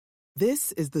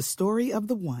This is the story of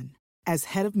the one. As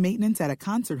head of maintenance at a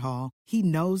concert hall, he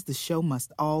knows the show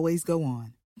must always go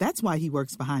on. That's why he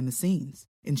works behind the scenes,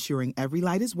 ensuring every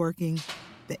light is working,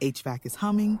 the HVAC is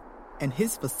humming, and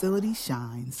his facility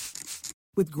shines.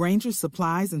 With Grainger's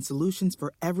supplies and solutions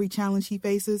for every challenge he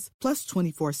faces, plus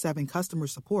 24/7 customer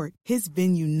support, his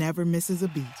venue never misses a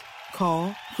beat.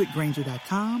 Call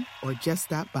quickgrainger.com or just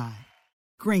stop by.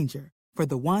 Grainger, for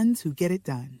the ones who get it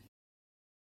done.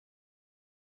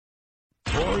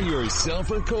 Pour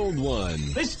yourself a cold one.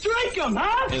 Let's drink 'em,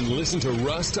 huh? And listen to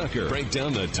Ross Tucker break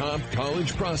down the top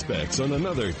college prospects on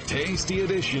another tasty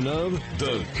edition of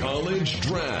The College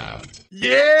Draft.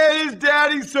 Yeah, it's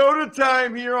Daddy Soda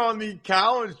time here on the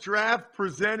College Draft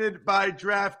presented by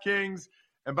DraftKings.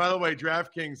 And by the way,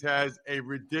 DraftKings has a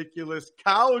ridiculous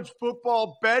college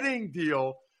football betting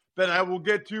deal that I will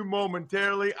get to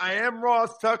momentarily. I am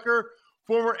Ross Tucker,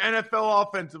 former NFL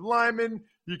offensive lineman.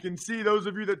 You can see those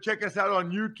of you that check us out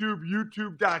on YouTube,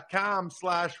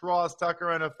 youtube.com/Ross Tucker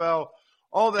NFL,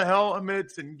 all the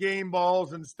helmets and game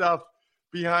balls and stuff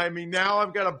behind me. Now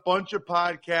I've got a bunch of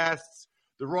podcasts.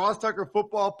 The Ross Tucker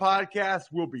Football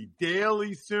Podcast will be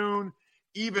daily soon.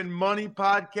 Even Money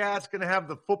Podcast going to have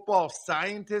the football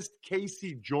scientist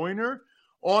Casey Joyner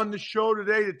on the show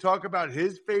today to talk about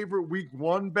his favorite week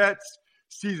one bets,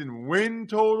 season win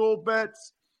total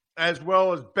bets, as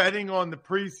well as betting on the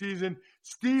preseason.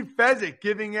 Steve Fezzik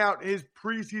giving out his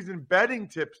preseason betting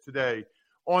tips today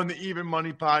on the Even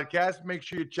Money Podcast. Make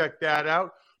sure you check that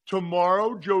out.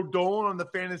 Tomorrow, Joe Dolan on the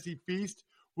Fantasy Feast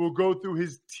will go through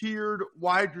his tiered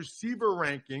wide receiver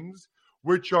rankings,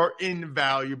 which are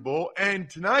invaluable. And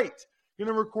tonight, going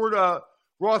to record a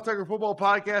Ross Tucker Football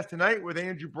Podcast tonight with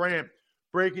Andrew Brandt,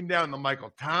 breaking down the Michael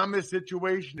Thomas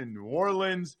situation in New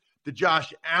Orleans, the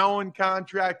Josh Allen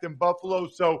contract in Buffalo.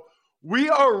 So we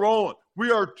are rolling. We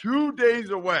are 2 days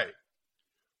away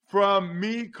from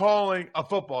me calling a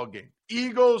football game.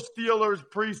 Eagles-Steelers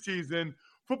preseason.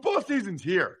 Football season's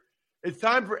here. It's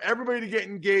time for everybody to get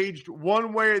engaged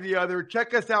one way or the other.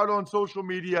 Check us out on social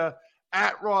media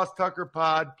at Ross Tucker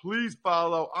Pod. Please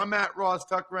follow. I'm at Ross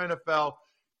Tucker NFL.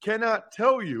 Cannot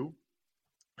tell you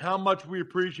how much we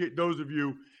appreciate those of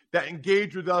you that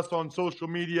engage with us on social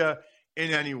media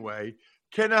in any way.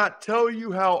 Cannot tell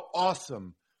you how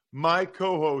awesome my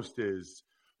co-host is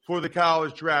for the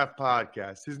College Draft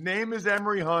Podcast. His name is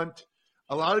Emory Hunt.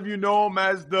 A lot of you know him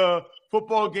as the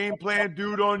football game plan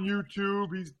dude on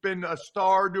YouTube. He's been a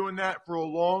star doing that for a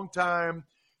long time.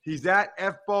 He's at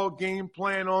FBall Game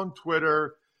Plan on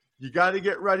Twitter. You got to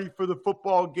get ready for the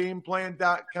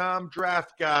footballgameplan.com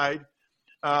draft guide.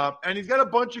 And he's got a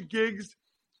bunch of gigs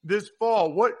this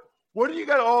fall. What do you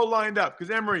got all lined up?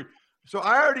 Because, Emory, so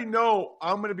I already know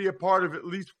I'm going to be a part of at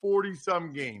least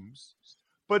 40-some games.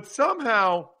 But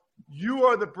somehow you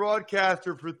are the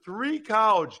broadcaster for 3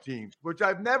 college teams, which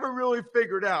I've never really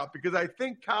figured out because I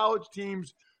think college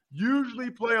teams usually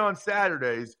play on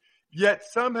Saturdays, yet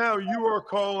somehow you are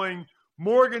calling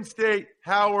Morgan State,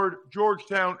 Howard,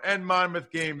 Georgetown, and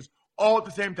Monmouth games all at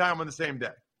the same time on the same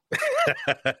day.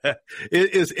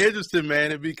 It's interesting,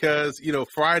 man, because,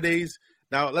 Fridays –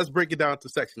 now, let's break it down to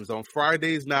sections. On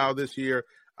Fridays now this year,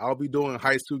 I'll be doing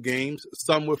high school games,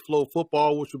 some with Flow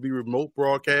Football, which will be remote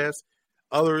broadcast,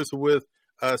 others with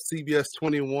CBS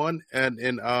 21 and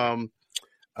in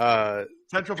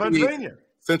Central Pennsylvania.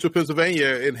 Central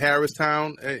Pennsylvania in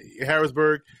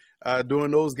Harrisburg,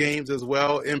 doing those games as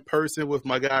well in person with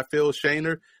my guy Phil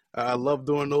Shaner. I love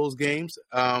doing those games.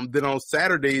 Then on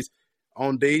Saturdays,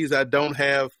 on days I don't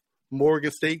have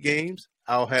Morgan State games,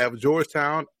 I'll have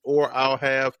Georgetown or I'll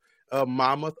have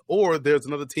Monmouth, or there's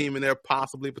another team in there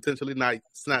potentially not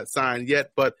signed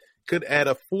yet, but could add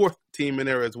a 4th team in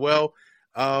there as well.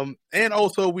 And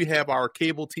also we have our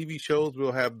cable TV shows.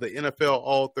 We'll have the NFL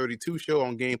All 32 show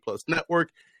on Game Plus Network.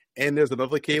 And there's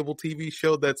another cable TV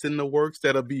show that's in the works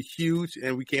that'll be huge,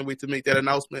 and we can't wait to make that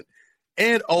announcement.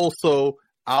 And also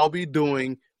I'll be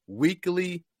doing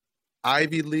weekly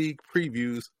Ivy League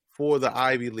previews for the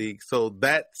Ivy League. So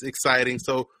that's exciting.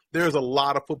 So there's a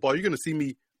lot of football. You're going to see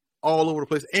me all over the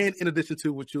place. And in addition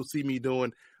to what you'll see me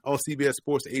doing on CBS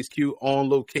Sports HQ on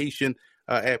location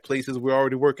at places, we're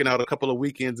already working out a couple of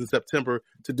weekends in September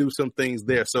to do some things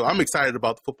there. So I'm excited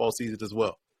about the football season as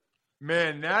well.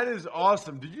 Man, that is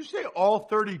awesome. Did you say all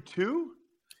 32?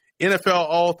 NFL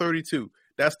All 32.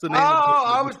 That's the name.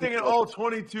 I was thinking all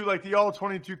 22, like the all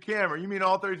 22 camera. You mean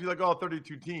all 32, like all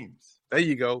 32 teams? There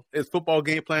you go. It's Football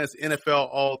Game Plan's NFL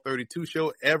All 32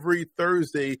 show every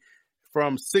Thursday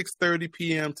from 6:30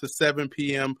 p.m. to 7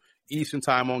 p.m. Eastern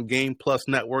Time on Game Plus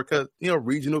Network,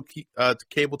 regional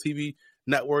cable TV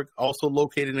network, also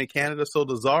located in Canada. So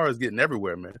the czar is getting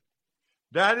everywhere, man.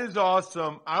 That is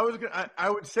awesome. I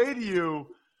would say to you,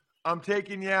 I'm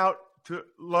taking you out to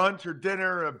lunch or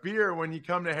dinner or a beer when you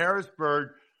come to Harrisburg,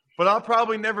 but I'll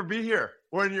probably never be here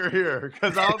when you're here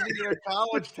because I'll be in a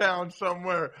college town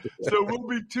somewhere. So we'll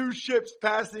be two ships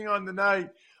passing on the night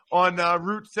on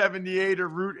Route 78 or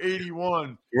Route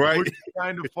 81, right? Which is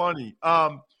kind of funny.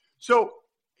 So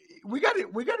we got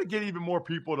to get even more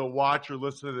people to watch or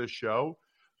listen to this show.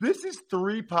 This is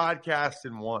 3 podcasts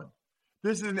in one.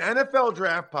 This is an NFL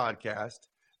draft podcast.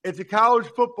 It's a college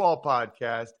football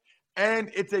podcast,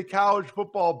 and it's a college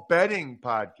football betting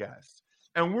podcast.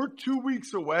 And we're 2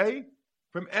 weeks away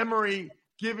from Emory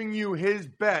giving you his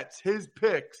bets, his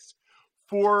picks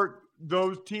for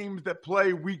those teams that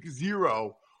play week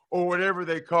 0 or whatever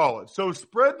they call it. So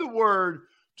spread the word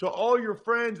to all your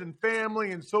friends and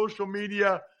family and social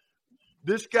media.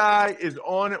 This guy is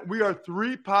on it. We are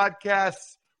 3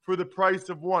 podcasts for the price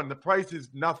of 1. The price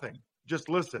is nothing. Just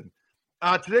listen.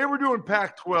 Today we're doing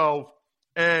Pac-12,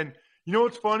 and you know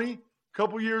what's funny? A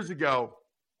couple years ago,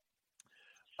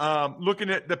 looking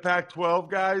at the Pac-12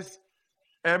 guys,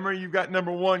 Emory, you've got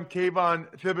number 1,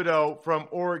 Kayvon Thibodeau from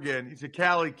Oregon. He's a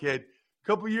Cali kid. A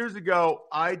couple years ago,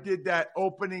 I did that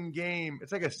opening game.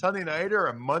 It's like a Sunday nighter or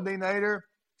a Monday nighter.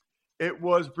 It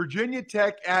was Virginia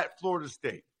Tech at Florida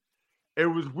State. It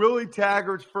was Willie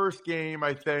Taggart's first game,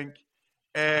 I think,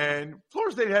 and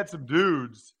Florida State had some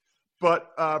dudes.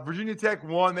 But Virginia Tech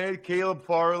won. They had Caleb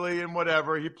Farley and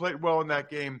whatever. He played well in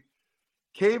that game.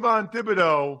 Kayvon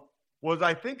Thibodeau was,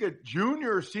 I think, a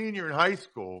junior or senior in high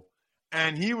school,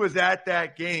 and he was at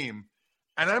that game.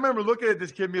 And I remember looking at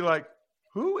this kid and be like,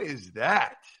 who is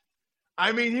that?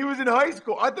 I mean, he was in high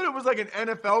school. I thought it was like an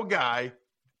NFL guy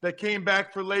that came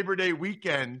back for Labor Day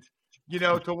weekend,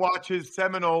 to watch his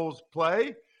Seminoles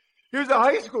play. He was a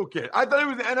high school kid. I thought he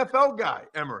was an NFL guy,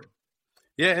 Emory.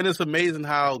 Yeah, and it's amazing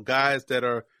how guys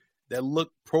that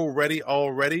look pro ready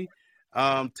already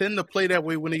tend to play that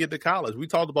way when they get to college. We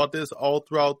talked about this all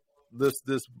throughout this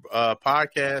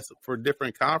podcast for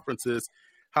different conferences,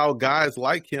 how guys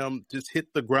like him just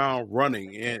hit the ground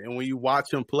running. And when you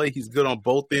watch him play, he's good on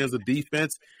both ends of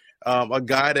defense. A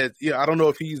guy that, I don't know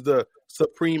if he's the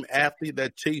supreme athlete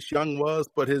that Chase Young was,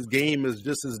 but his game is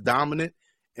just as dominant.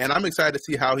 And I'm excited to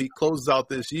see how he closes out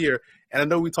this year. And I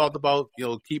know we talked about,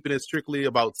 keeping it strictly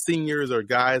about seniors or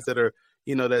guys that are,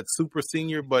 that super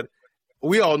senior, but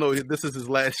we all know this is his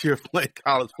last year playing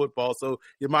college football. So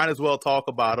you might as well talk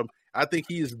about him. I think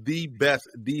he is the best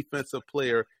defensive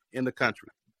player in the country.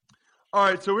 All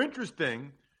right. So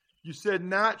interesting. You said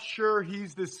not sure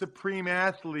he's the supreme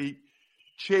athlete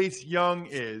Chase Young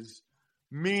is,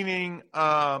 meaning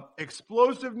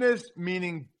explosiveness,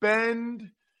 meaning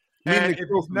bend. And if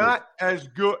he's not as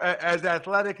good, as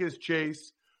athletic as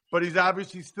Chase, but he's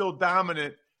obviously still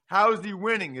dominant, how is he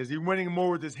winning? Is he winning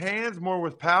more with his hands, more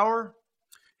with power?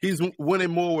 He's winning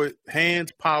more with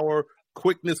hands, power,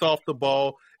 quickness off the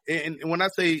ball. And when I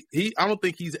say I don't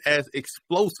think he's as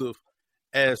explosive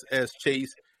as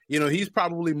Chase. He's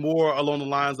probably more along the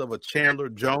lines of a Chandler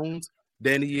Jones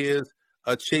than he is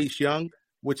a Chase Young,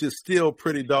 which is still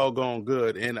pretty doggone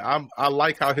good. And I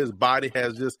like how his body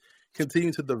has just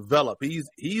continue to develop.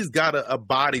 He's got a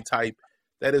body type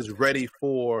that is ready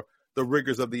for the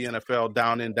rigors of the NFL,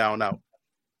 down in, down out.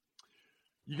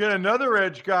 You got another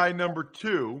edge guy, number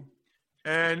 2,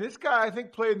 and this guy I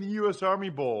think played in the U.S. Army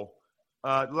Bowl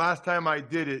last time I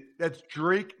did it. That's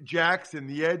Drake Jackson,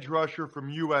 the edge rusher from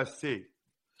USC.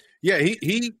 Yeah,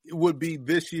 he would be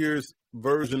this year's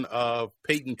version of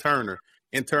Peyton Turner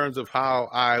in terms of how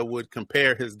I would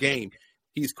compare his game.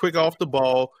 He's quick off the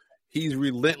ball. He's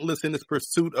relentless in his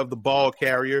pursuit of the ball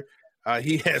carrier.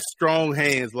 He has strong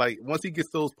hands. Like, once he gets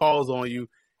those paws on you,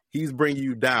 he's bringing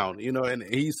you down, and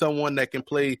he's someone that can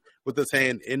play with his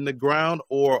hand in the ground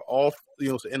or off,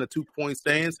 in a 2-point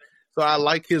stance. So I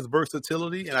like his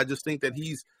versatility, and I just think that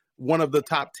he's one of the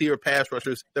top-tier pass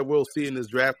rushers that we'll see in this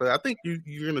draft. But I think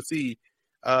you're going to see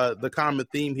the common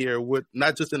theme here with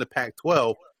not just in the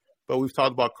Pac-12, but we've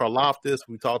talked about Karlaftis,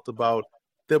 we talked about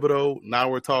Thibodeau. Now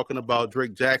we're talking about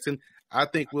Drake Jackson. I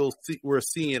think we're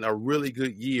seeing a really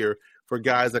good year for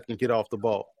guys that can get off the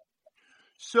ball.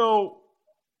 So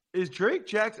is Drake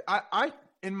Jackson? I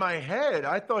in my head,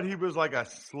 I thought he was like a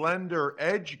slender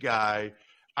edge guy.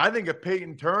 I think a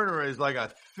Peyton Turner is like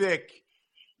a thick,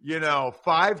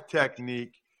 5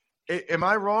 technique. Am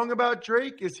I wrong about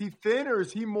Drake? Is he thin or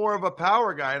is he more of a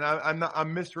power guy? And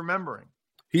I'm misremembering.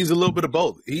 He's a little bit of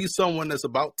both. He's someone that's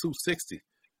about 260.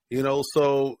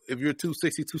 So if you're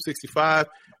 260, 265,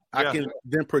 I can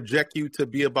then project you to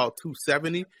be about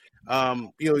 270.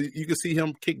 You can see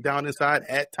him kick down inside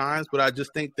at times, but I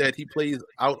just think that he plays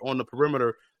out on the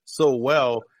perimeter so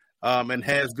well. and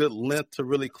has good length to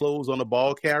really close on the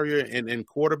ball carrier and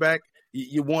quarterback,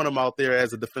 you want him out there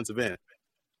as a defensive end.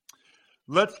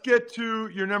 Let's get to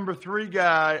your number 3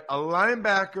 guy, a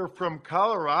linebacker from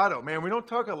Colorado. Man, we don't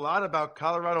talk a lot about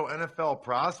Colorado NFL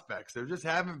prospects. There just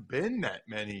haven't been that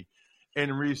many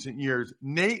in recent years.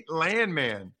 Nate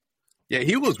Landman. Yeah,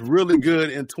 he was really good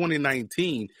in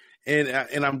 2019,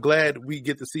 and I'm glad we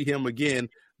get to see him again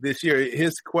this year.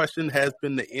 His question has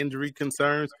been the injury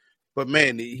concerns, but,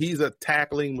 man, he's a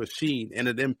tackling machine and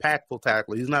an impactful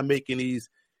tackler. He's not making these,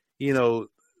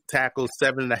 tackles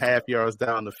 7.5 yards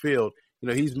down the field.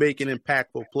 He's making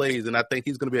impactful plays, and I think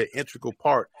he's going to be an integral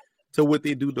part to what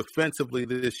they do defensively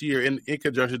this year in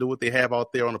conjunction to what they have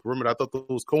out there on the perimeter. I thought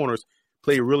those corners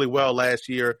played really well last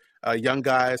year. Young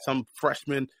guys, some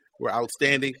freshmen were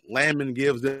outstanding. Landman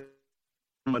gives them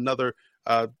another,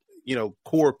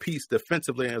 core piece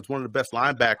defensively, and is one of the best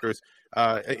linebackers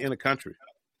in the country.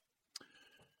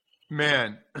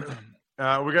 Man,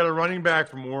 we got a running back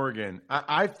from Oregon.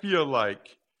 I feel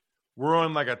like we're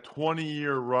on like a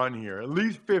 20-year run here, at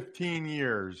least 15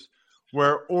 years,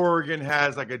 where Oregon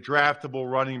has like a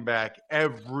draftable running back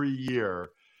every year.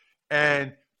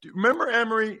 And remember,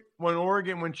 Emory,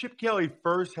 when Chip Kelly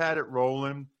first had it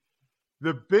rolling,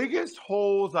 the biggest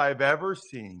holes I've ever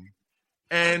seen,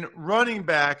 and running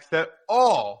backs that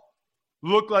all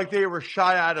look like they were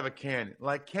shot out of a cannon,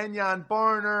 like Kenyon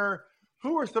Barner.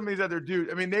 Who are some of these other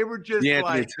dudes? I mean, they were just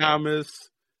Anthony Thomas.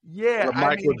 Yeah.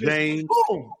 Michael James.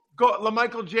 Boom.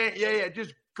 LaMichael James,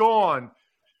 just gone.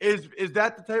 Is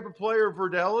that the type of player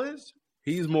Verdell is?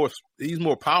 He's more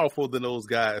powerful than those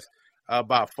guys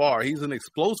by far. He's an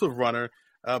explosive runner,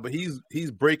 but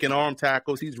he's breaking arm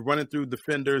tackles. He's running through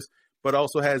defenders, but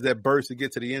also has that burst to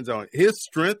get to the end zone. His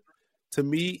strength, to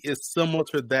me, is similar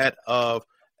to that of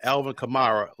Alvin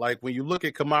Kamara. Like when you look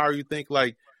at Kamara, you think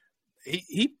like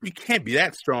he can't be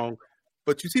that strong.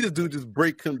 But you see this dude just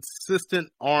break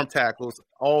consistent arm tackles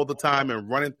all the time and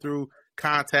running through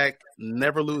contact,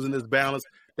 never losing his balance.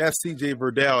 That's C.J.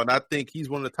 Verdell, and I think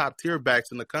he's one of the top-tier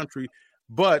backs in the country.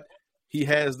 But he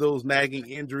has those nagging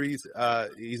injuries.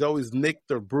 He's always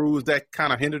nicked or bruised. That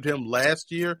kind of hindered him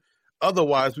last year.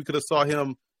 Otherwise, we could have saw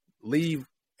him leave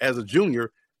as a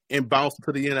junior and bounce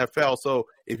to the NFL. So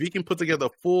if he can put together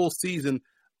a full season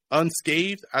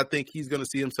unscathed, I think he's going to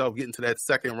see himself getting to that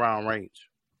second-round range.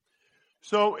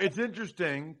 So it's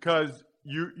interesting because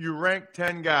you ranked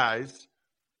 10 guys,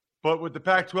 but with the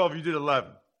Pac-12, you did 11.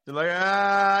 You're like,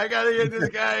 I got to get this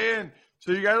guy in.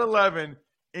 So you got 11,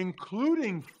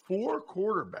 including 4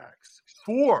 quarterbacks.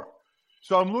 4.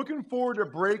 So I'm looking forward to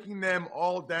breaking them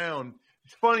all down.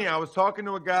 It's funny. I was talking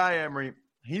to a guy, Emory.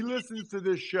 He listens to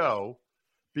this show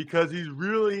because he's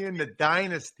really into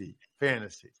dynasty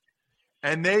fantasy.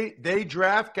 And they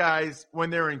draft guys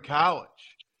when they're in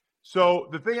college. So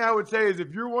the thing I would say is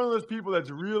if you're one of those people that's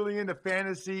really into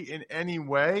fantasy in any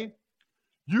way,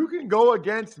 you can go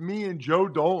against me and Joe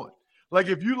Dolan. Like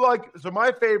if you like – so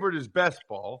my favorite is best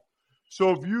ball.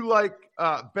 So if you like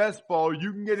best ball,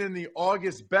 you can get in the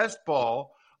August best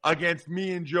ball against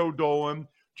me and Joe Dolan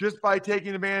just by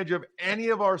taking advantage of any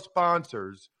of our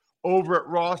sponsors over at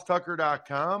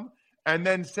rosstucker.com and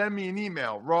then send me an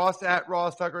email,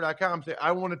 ross@rosstucker.com. Say,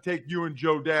 I want to take you and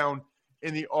Joe down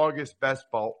in the August best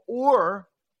ball. Or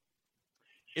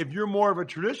if you're more of a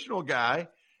traditional guy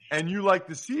and you like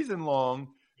the season long,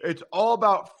 it's all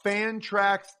about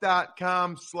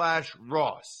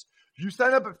fantrax.com/Ross. If you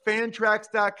sign up at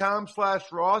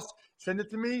fantrax.com/Ross, send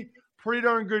it to me, pretty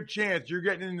darn good chance you're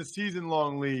getting in the season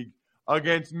long league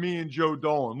against me and Joe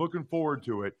Dolan. Looking forward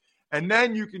to it. And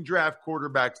then you can draft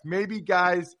quarterbacks, maybe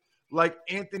guys like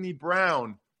Anthony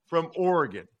Brown from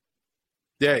Oregon.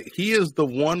 Yeah, he is the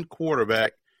one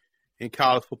quarterback in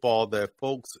college football that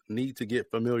folks need to get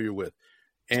familiar with.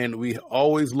 And we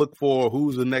always look for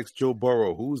who's the next Joe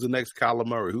Burrow, who's the next Kyler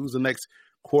Murray, who's the next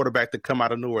quarterback to come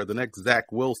out of nowhere, the next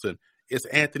Zach Wilson. It's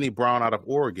Anthony Brown out of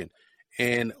Oregon.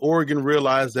 And Oregon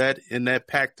realized that in that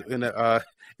in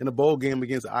the bowl game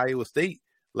against Iowa State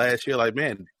last year, like,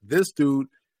 man, this dude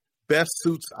best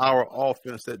suits our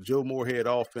offense, that Joe Moorhead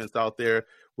offense out there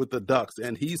with the Ducks.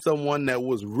 And he's someone that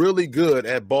was really good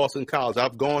at Boston College.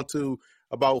 I've gone to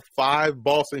about 5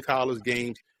 Boston College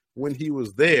games when he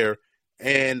was there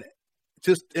and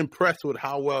just impressed with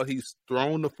how well he's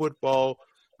thrown the football.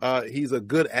 He's a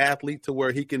good athlete to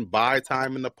where he can buy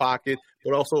time in the pocket,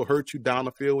 but also hurt you down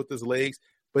the field with his legs.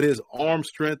 But his arm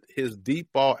strength, his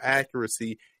deep ball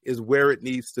accuracy is where it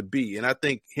needs to be. And I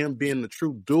think him being the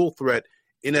true dual threat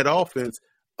in that offense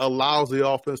allows the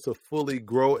offense to fully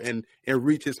grow and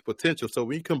reach its potential. So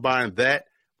when you combine that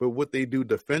with what they do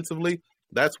defensively,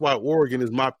 that's why Oregon is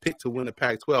my pick to win the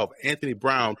Pac-12. Anthony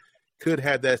Brown could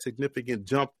have that significant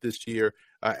jump this year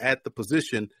at the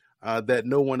position that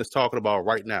no one is talking about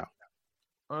right now.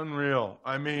 Unreal.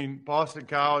 I mean, Boston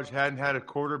College hadn't had a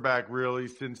quarterback really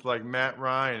since like Matt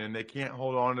Ryan, and they can't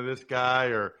hold on to this guy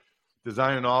or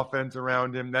design an offense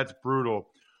around him. That's brutal.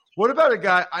 What about a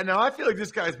guy? I feel like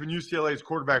this guy's been UCLA's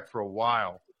quarterback for a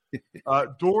while.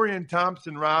 Dorian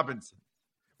Thompson-Robinson.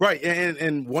 Right,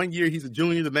 and 1 year he's a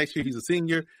junior, the next year he's a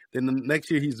senior, then the next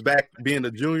year he's back being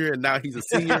a junior, and now he's a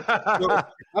senior. So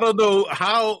I don't know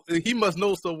how he must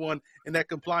know someone in that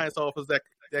compliance office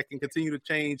that can continue to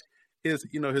change his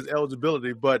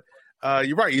eligibility. But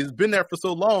you're right, he's been there for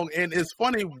so long, and it's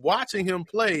funny watching him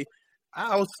play.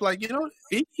 I was like,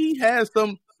 he has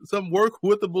some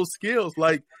work-withable skills.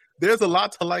 Like, there's a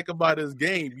lot to like about his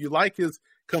game. You like his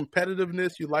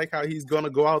competitiveness. You like how he's going to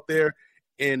go out there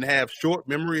and have short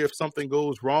memory if something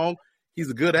goes wrong. He's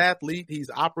a good athlete.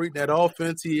 He's operating that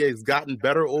offense. He has gotten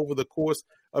better over the course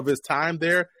of his time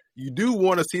there. You do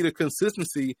want to see the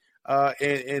consistency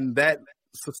and that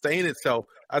sustain itself.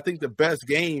 I think the best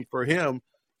game for him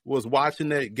was watching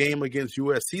that game against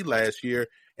USC last year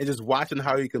and just watching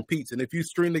how he competes. And if you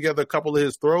string together a couple of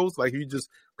his throws, like you just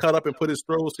cut up and put his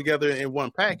throws together in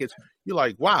one package, you're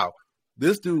like, wow,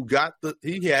 this dude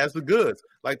he has the goods.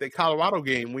 Like the Colorado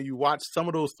game, when you watch some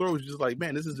of those throws, you're just like,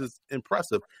 man, this is just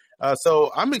impressive.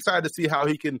 So I'm excited to see how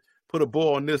he can put a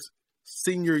ball on this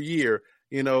senior year,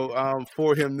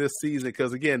 for him this season.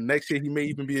 Because, again, next year he may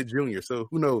even be a junior. So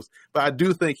who knows? But I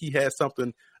do think he has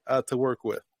something to work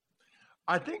with.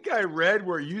 I think I read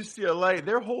where UCLA,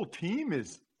 their whole team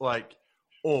is like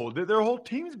old. Their whole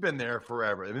team's been there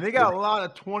forever. I mean, they got a lot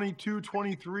of 22,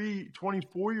 23,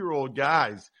 24-year-old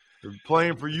guys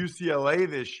playing for UCLA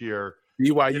this year.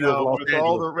 BYU with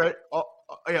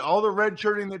all the red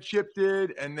shirting that Chip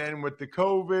did, and then with the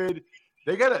COVID,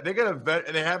 they got a vet,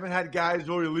 and they haven't had guys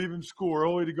really leaving school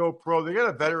early to go pro. They got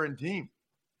a veteran team.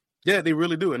 Yeah, they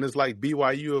really do, and it's like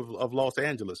BYU of Los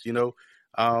Angeles. You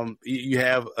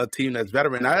have a team that's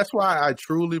veteran. Now, that's why I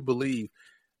truly believe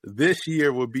this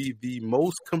year will be the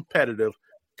most competitive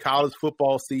college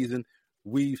football season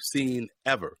we've seen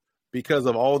ever because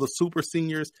of all the super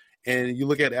seniors. And you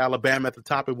look at Alabama at the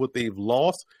top of what they've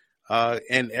lost,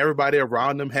 and everybody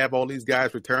around them have all these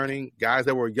guys returning, guys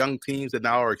that were young teams that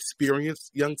now are experienced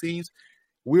young teams.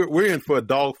 We're in for a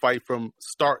dogfight from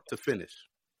start to finish.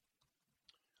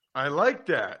 I like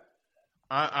that.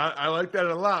 I like that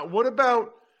a lot. What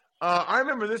about I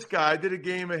remember this guy. I did a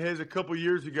game of his a couple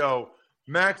years ago,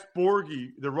 Max Borghi,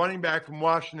 the running back from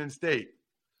Washington State.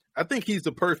 I think he's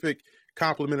the perfect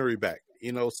complementary back.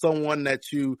 Someone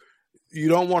that you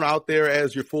don't want out there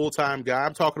as your full-time guy.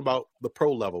 I'm talking about the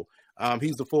pro level.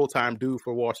 He's the full-time dude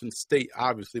for Washington State,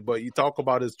 obviously, but you talk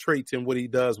about his traits and what he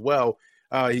does well.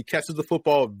 He catches the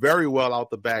football very well out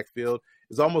the backfield.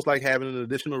 It's almost like having an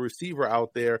additional receiver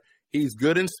out there. He's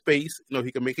good in space.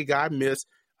 He can make a guy miss.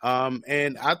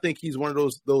 And I think he's one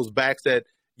of those backs that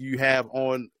you have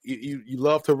on you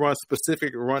love to run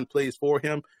specific run plays for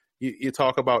him. You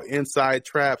talk about inside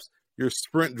traps, your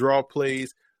sprint draw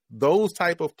plays. Those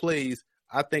type of plays,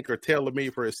 I think, are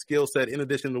tailor-made for his skill set in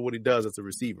addition to what he does as a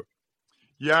receiver.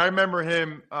 Yeah, I remember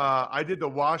him. I did the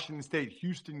Washington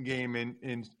State-Houston game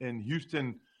in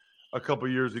Houston a couple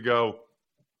years ago.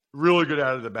 Really good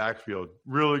out of the backfield.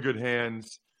 Really good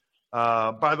hands.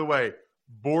 By the way,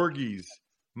 Borghi's,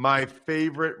 my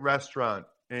favorite restaurant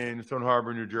in Stone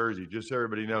Harbor, New Jersey. Just so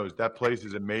everybody knows, that place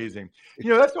is amazing.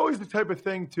 That's always the type of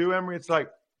thing, too, Emory. It's like,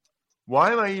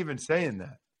 why am I even saying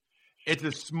that? It's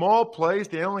a small place.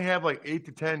 They only have like 8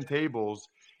 to 10 tables.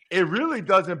 It really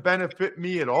doesn't benefit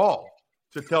me at all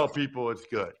to tell people it's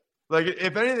good. Like,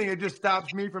 if anything, it just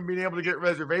stops me from being able to get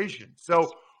reservations.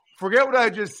 So forget what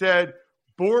I just said.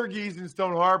 Borghi's in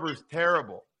Stone Harbor is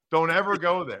terrible. Don't ever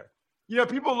go there.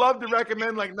 People love to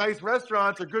recommend like nice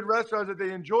restaurants or good restaurants that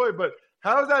they enjoy, but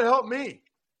how does that help me?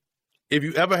 If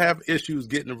you ever have issues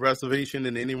getting a reservation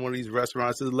in any one of these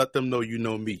restaurants, just let them know you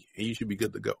know me, and you should be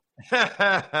good to go.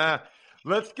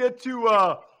 Let's get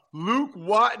to Luke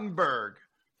Wattenberg.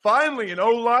 Finally, an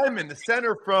O-lineman, the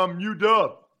center from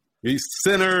UW. He's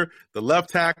center, the left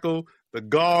tackle, the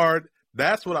guard.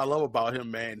 That's what I love about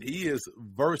him, man. He is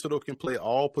versatile, can play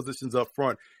all positions up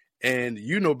front. And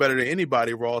you know better than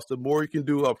anybody, Ross, the more you can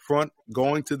do up front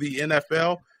going to the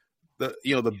NFL,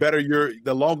 the better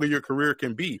the longer your career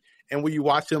can be. And when you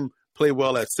watch him play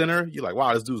well at center, you're like,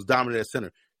 wow, this dude's dominant at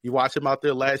center. You watch him out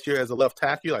there last year as a left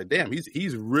tackle, you're like, damn,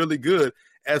 he's really good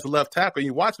as a left tackle. And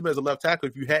you watch him as a left tackle,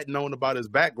 if you hadn't known about his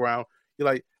background, you're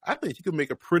like, I think he could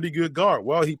make a pretty good guard.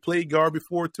 Well, he played guard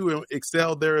before, too, and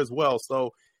excelled there as well.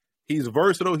 So He's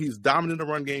versatile. He's dominant in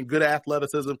the run game, good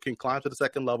athleticism, can climb to the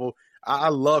second level. I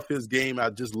love his game. I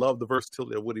just love the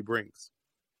versatility of what he brings.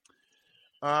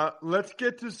 Let's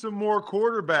get to some more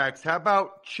quarterbacks. How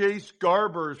about Chase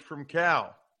Garbers from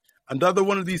Cal? Another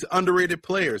one of these underrated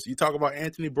players. You talk about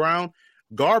Anthony Brown.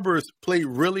 Garbers played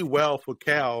really well for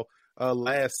Cal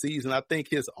last season. I think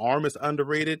his arm is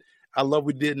underrated. I love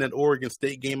what he did in that Oregon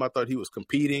State game. I thought he was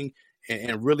competing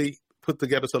and really put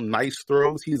together some nice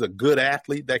throws. He's a good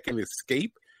athlete that can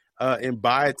escape and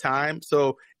buy time.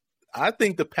 So I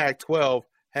think the Pac-12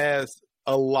 has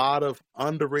a lot of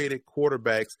underrated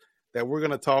quarterbacks that we're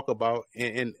going to talk about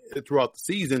and throughout the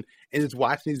season, and just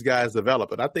watching these guys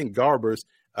develop. And I think Garbers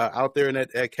out there in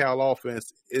that Cal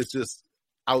offense is just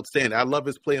outstanding. I love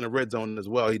his play in the red zone as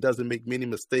well. He doesn't make many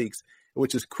mistakes,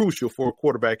 which is crucial for a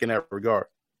quarterback in that regard.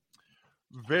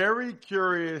 Very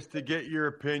curious to get your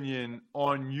opinion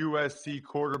on USC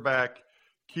quarterback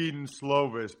Kedon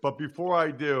Slovis. But before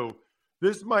I do,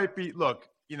 this might be – look,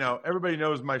 you know, everybody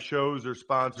knows my shows are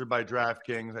sponsored by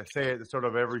DraftKings. I say it at sort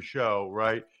of every show,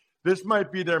 right? This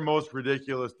might be their most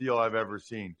ridiculous deal I've ever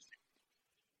seen.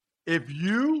 If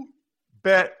you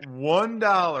bet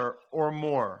 $1 or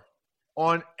more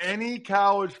on any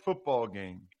college football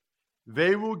game,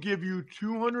 they will give you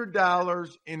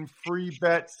 $200 in free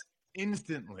bets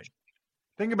instantly.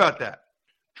 Think about that.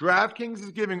 DraftKings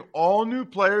is giving all new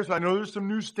players, I know there's some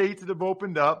new states that have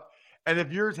opened up, and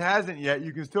if yours hasn't yet,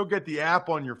 you can still get the app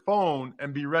on your phone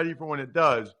and be ready for when it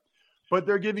does. But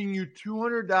they're giving you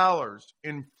 $200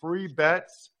 in free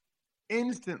bets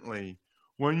instantly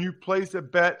when you place a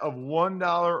bet of $1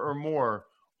 or more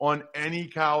on any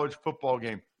college football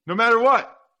game. No matter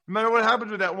what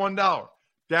happens with that $1.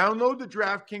 Download the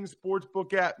DraftKings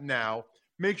Sportsbook app now.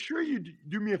 Make sure you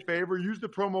do me a favor. Use the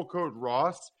promo code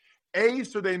Ross. A,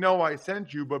 so they know I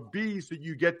sent you, but B, so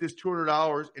you get this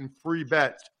 $200 in free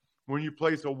bets when you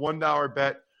place a $1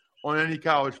 bet on any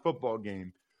college football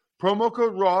game. Promo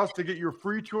code Ross to get your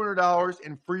free $200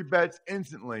 in free bets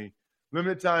instantly.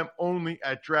 Limited time only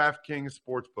at DraftKings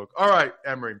Sportsbook. All right,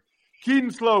 Emory. Kedon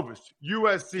Slovis,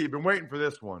 USC. Been waiting for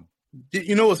this one.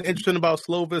 You know what's interesting about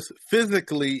Slovis?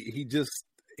 Physically,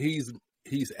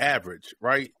 he's average,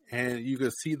 right? And you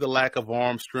can see the lack of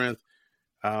arm strength.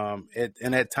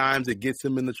 And at times it gets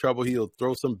him into trouble. He'll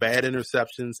throw some bad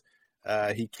interceptions.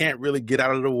 He can't really get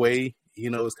out of the way. You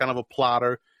know, it's kind of a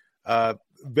plotter.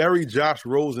 Very Josh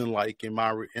Rosen-like in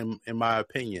my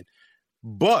opinion.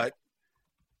 But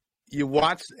you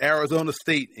watch Arizona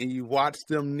State and you watch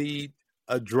them need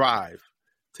a drive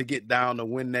to get down to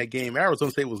win that game.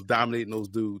 Arizona State was dominating those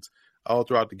dudes all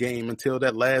throughout the game until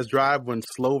that last drive when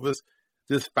Slovis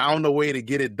just found a way to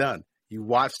get it done. You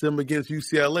watch them against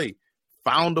UCLA,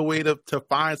 found a way to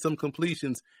find some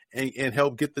completions and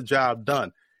help get the job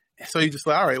done. So you're just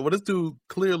like, all right, well, this dude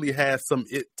clearly has some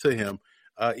it to him.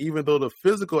 Even though the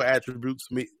physical attributes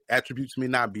may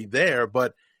not be there,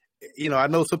 but you know, I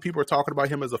know some people are talking about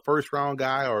him as a first round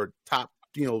guy or top,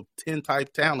 10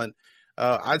 type talent.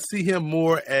 I'd see him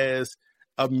more as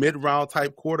a mid round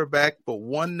type quarterback, but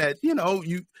one that,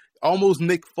 you almost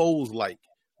Nick Foles like,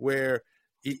 where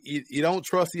you don't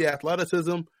trust the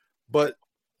athleticism, but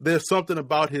there's something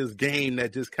about his game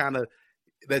that just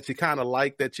that you kind of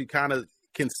like, that you kind of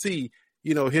can see,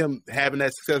 him having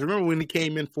that success. Remember when he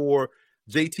came in for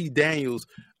JT Daniels,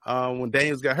 when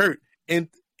Daniels got hurt, and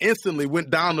instantly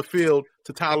went down the field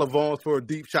to Tyler Vaughn for a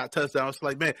deep shot touchdown. It's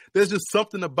like, man, there's just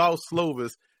something about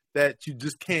Slovis that you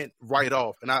just can't write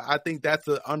off. And I think that's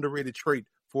an underrated trait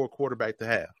for a quarterback to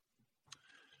have.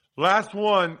 Last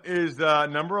one is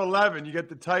number 11. You get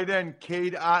the tight end,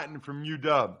 Cade Otton from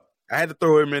UW. I had to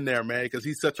throw him in there, man, because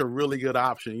he's such a really good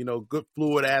option. Good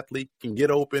fluid athlete, can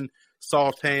get open,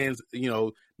 soft hands,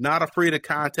 not afraid of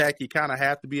contact. You kind of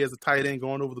have to be as a tight end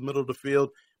going over the middle of the field.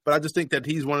 But I just think that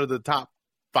he's one of the top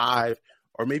 5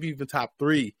 or maybe even top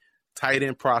 3 tight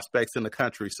end prospects in the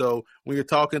country. So when you're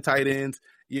talking tight ends,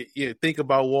 you think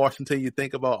about Washington, you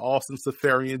think about Austin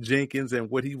Seferian-Jenkins and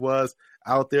what he was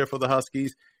out there for the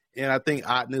Huskies. And I think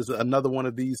Otton is another one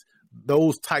of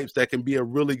those types that can be a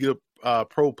really good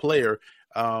pro player,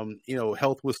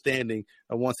 health withstanding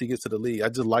once he gets to the league. I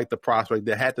just like the prospect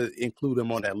that had to include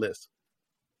him on that list.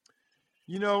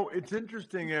 It's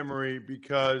interesting, Emory,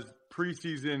 because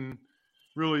preseason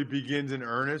really begins in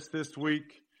earnest this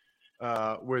week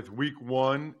with week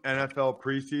 1 NFL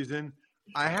preseason.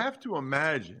 I have to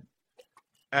imagine,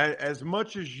 as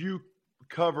much as you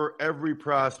cover every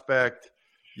prospect,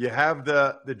 you have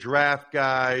the draft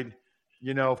guide,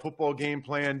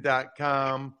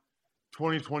 footballgameplan.com,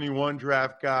 2021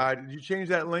 draft guide. Did you change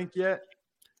that link yet?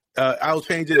 I'll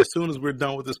change it as soon as we're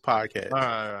done with this podcast. All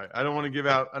right. I don't want to give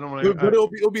out. I don't want to. But it'll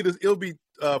be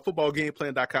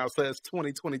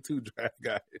footballgameplan.com/2022 draft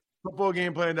guide.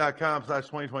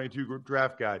 Footballgameplan.com/2022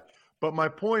 draft guide. But my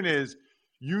point is,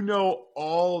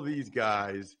 all these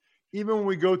guys. Even when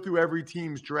we go through every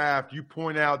team's draft, you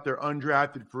point out their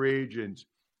undrafted free agents.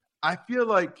 I feel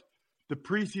like the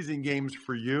preseason games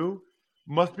for you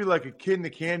must be like a kid in the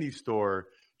candy store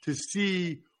to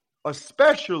see,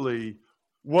 especially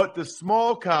what the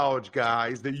small college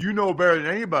guys that you know better than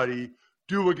anybody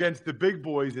do against the big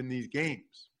boys in these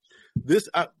games.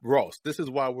 Ross, this is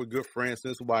why we're good friends.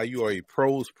 This is why you are a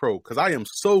pro's pro, because I am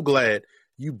so glad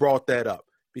you brought that up,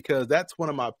 because that's one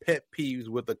of my pet peeves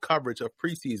with the coverage of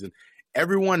preseason.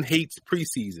 Everyone hates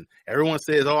preseason. Everyone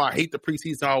says, oh, I hate the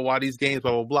preseason. Oh, why these games,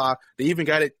 blah, blah, blah. They even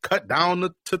got it cut down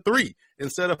to 3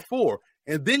 instead of 4.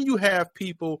 And then you have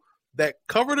people that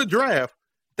cover the draft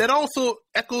that also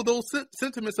echo those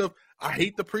sentiments of, I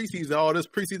hate the preseason. Oh, this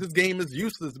preseason game is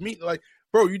useless. Like,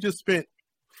 bro, you just spent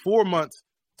 4 months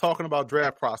talking about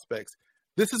draft prospects.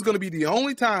 This is going to be the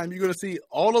only time you're going to see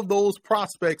all of those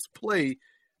prospects play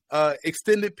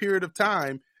extended period of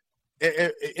time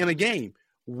in a game.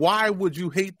 Why would you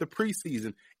hate the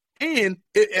preseason? And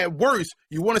at worst,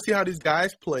 you want to see how these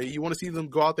guys play. You want to see them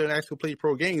go out there and actually play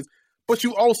pro games, but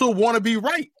you also want to be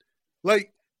right.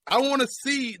 Like, I want to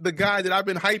see the guy that I've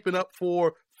been hyping up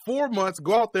for 4 months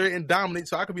go out there and dominate,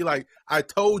 so I could be like, I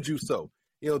told you so.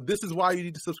 This is why you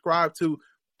need to subscribe to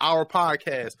our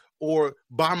podcast or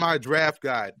buy my draft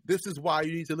guide. This is why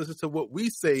you need to listen to what we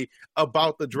say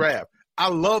about the draft. I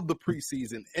love the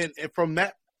preseason, and from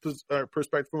that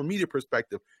perspective, from a media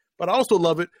perspective, but I also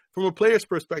love it from a player's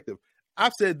perspective.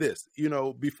 I've said this,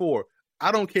 before.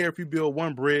 I don't care if you build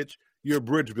one bridge, you're a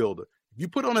bridge builder. If you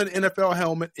put on an NFL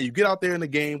helmet and you get out there in the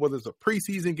game, whether it's a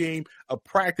preseason game, a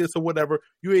practice or whatever,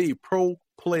 you're a pro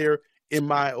player, in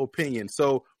my opinion.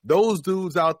 So those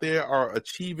dudes out there are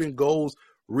achieving goals,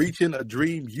 reaching a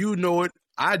dream. You know it.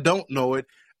 I don't know it.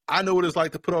 I know what it's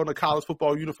like to put on a college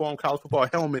football uniform, college football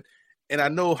helmet, and I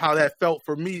know how that felt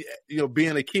for me,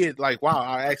 being a kid. Like, wow,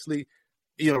 I actually,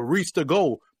 reached a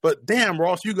goal. But damn,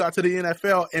 Ross, you got to the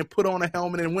NFL and put on a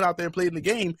helmet and went out there and played in the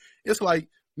game. It's like,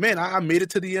 man, I made it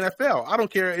to the NFL. I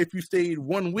don't care if you stayed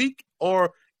 1 week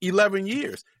or 11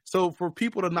 years. So for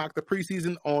people to knock the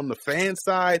preseason on the fan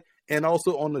side and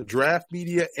also on the draft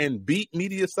media and beat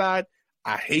media side,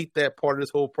 I hate that part of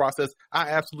this whole process. I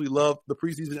absolutely love the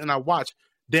preseason, and I watch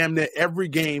damn near every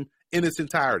game in its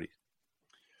entirety.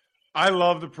 I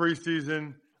love the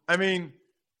preseason. I mean,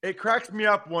 it cracks me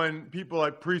up when people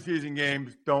like preseason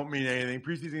games don't mean anything.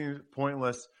 Preseason is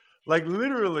pointless. Like,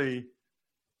 literally,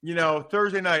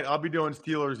 Thursday night, I'll be doing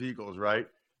Steelers-Eagles, right?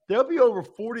 There'll be over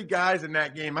 40 guys in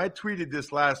that game. I tweeted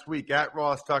this last week at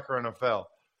Ross Tucker NFL. There'll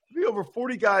be over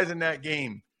 40 guys in that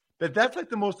game. That's like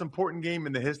the most important game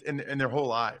in their whole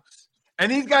lives. And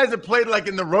these guys have played like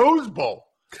in the Rose Bowl.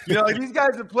 These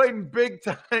guys have played in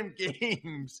big-time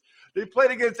games. They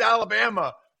played against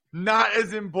Alabama. Not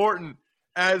as important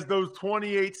as those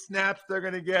 28 snaps they're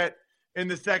going to get in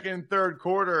the second and third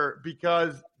quarter,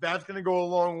 because that's going to go a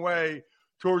long way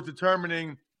towards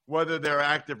determining whether they're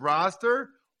active roster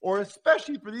or,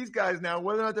 especially for these guys now,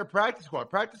 whether or not they're practice squad.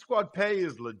 Practice squad pay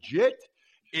is legit.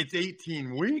 It's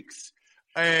 18 weeks.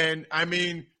 And, I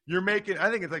mean, you're making – I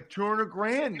think it's like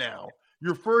 $200,000 now.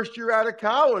 Your first year out of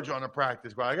college on a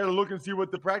practice squad. I got to look and see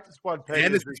what the practice squad pay is.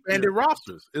 And it's expanded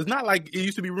rosters. It's not like it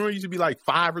used to be. Remember, it used to be like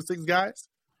 5 or 6 guys.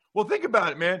 Well, think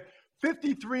about it, man.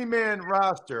 53-man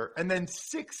roster and then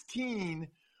 16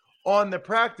 on the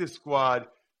practice squad.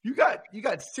 You got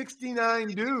 69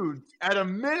 dudes at a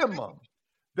minimum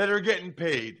that are getting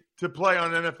paid to play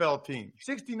on an NFL team.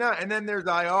 69, and then there's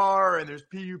IR and there's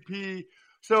PUP.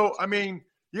 So, I mean,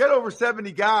 you got over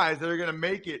 70 guys that are going to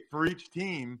make it for each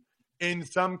team in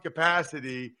some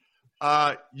capacity.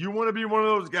 You want to be one of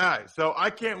those guys. So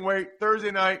I can't wait.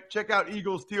 Thursday night, check out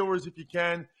Eagles Steelers if you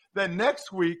can. Then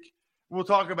next week, we'll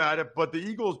talk about it. But the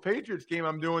Eagles Patriots game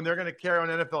I'm doing, they're going to carry on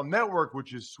NFL Network,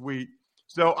 which is sweet.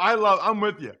 So I'm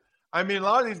with you. I mean, a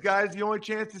lot of these guys, the only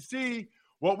chance to see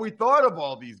what we thought of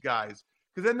all these guys,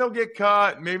 because then they'll get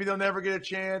cut. Maybe they'll never get a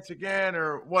chance again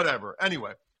or whatever.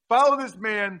 Anyway, follow this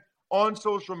man on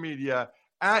social media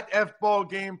at FBall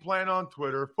Game Plan on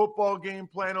Twitter, Football Game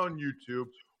Plan on YouTube.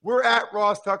 We're at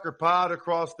Ross Tucker Pod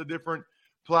across the different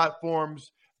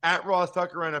platforms. At Ross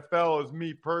Tucker NFL is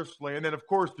me personally. And then, of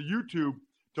course, the YouTube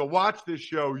to watch this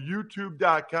show,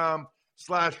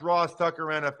 youtube.com/Ross Tucker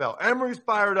NFL. Emery's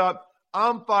fired up.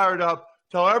 I'm fired up.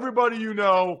 Tell everybody you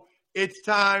know it's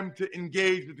time to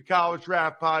engage with the College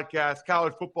Draft Podcast.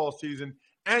 College football season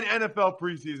and NFL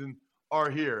preseason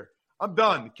are here. I'm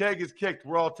done. The keg is kicked.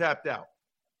 We're all tapped out.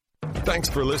 Thanks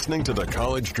for listening to the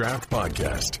College Draft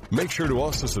Podcast. Make sure to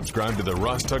also subscribe to the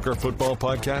Ross Tucker Football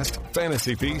Podcast,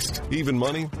 Fantasy Feast, Even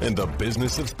Money, and The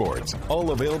Business of Sports.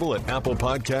 All available at Apple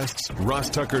Podcasts,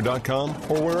 rosstucker.com,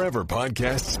 or wherever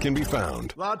podcasts can be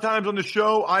found. A lot of times on the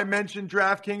show, I mentioned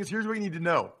DraftKings. Here's what you need to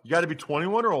know. You got to be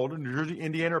 21 or older, New Jersey,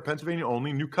 Indiana, or Pennsylvania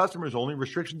only. New customers only.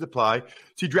 Restrictions apply.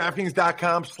 See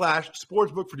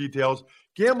DraftKings.com/sportsbook for details.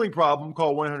 Gambling problem,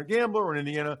 call 1-800-GAMBLER, or in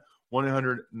Indiana,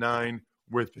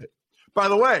 1-800-9-WITH-IT. By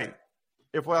the way,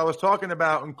 if what I was talking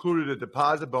about included a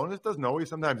deposit bonus, it doesn't always,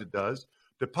 sometimes it does.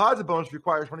 Deposit bonus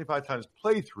requires 25 times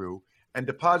playthrough, and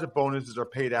deposit bonuses are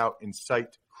paid out in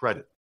site credit.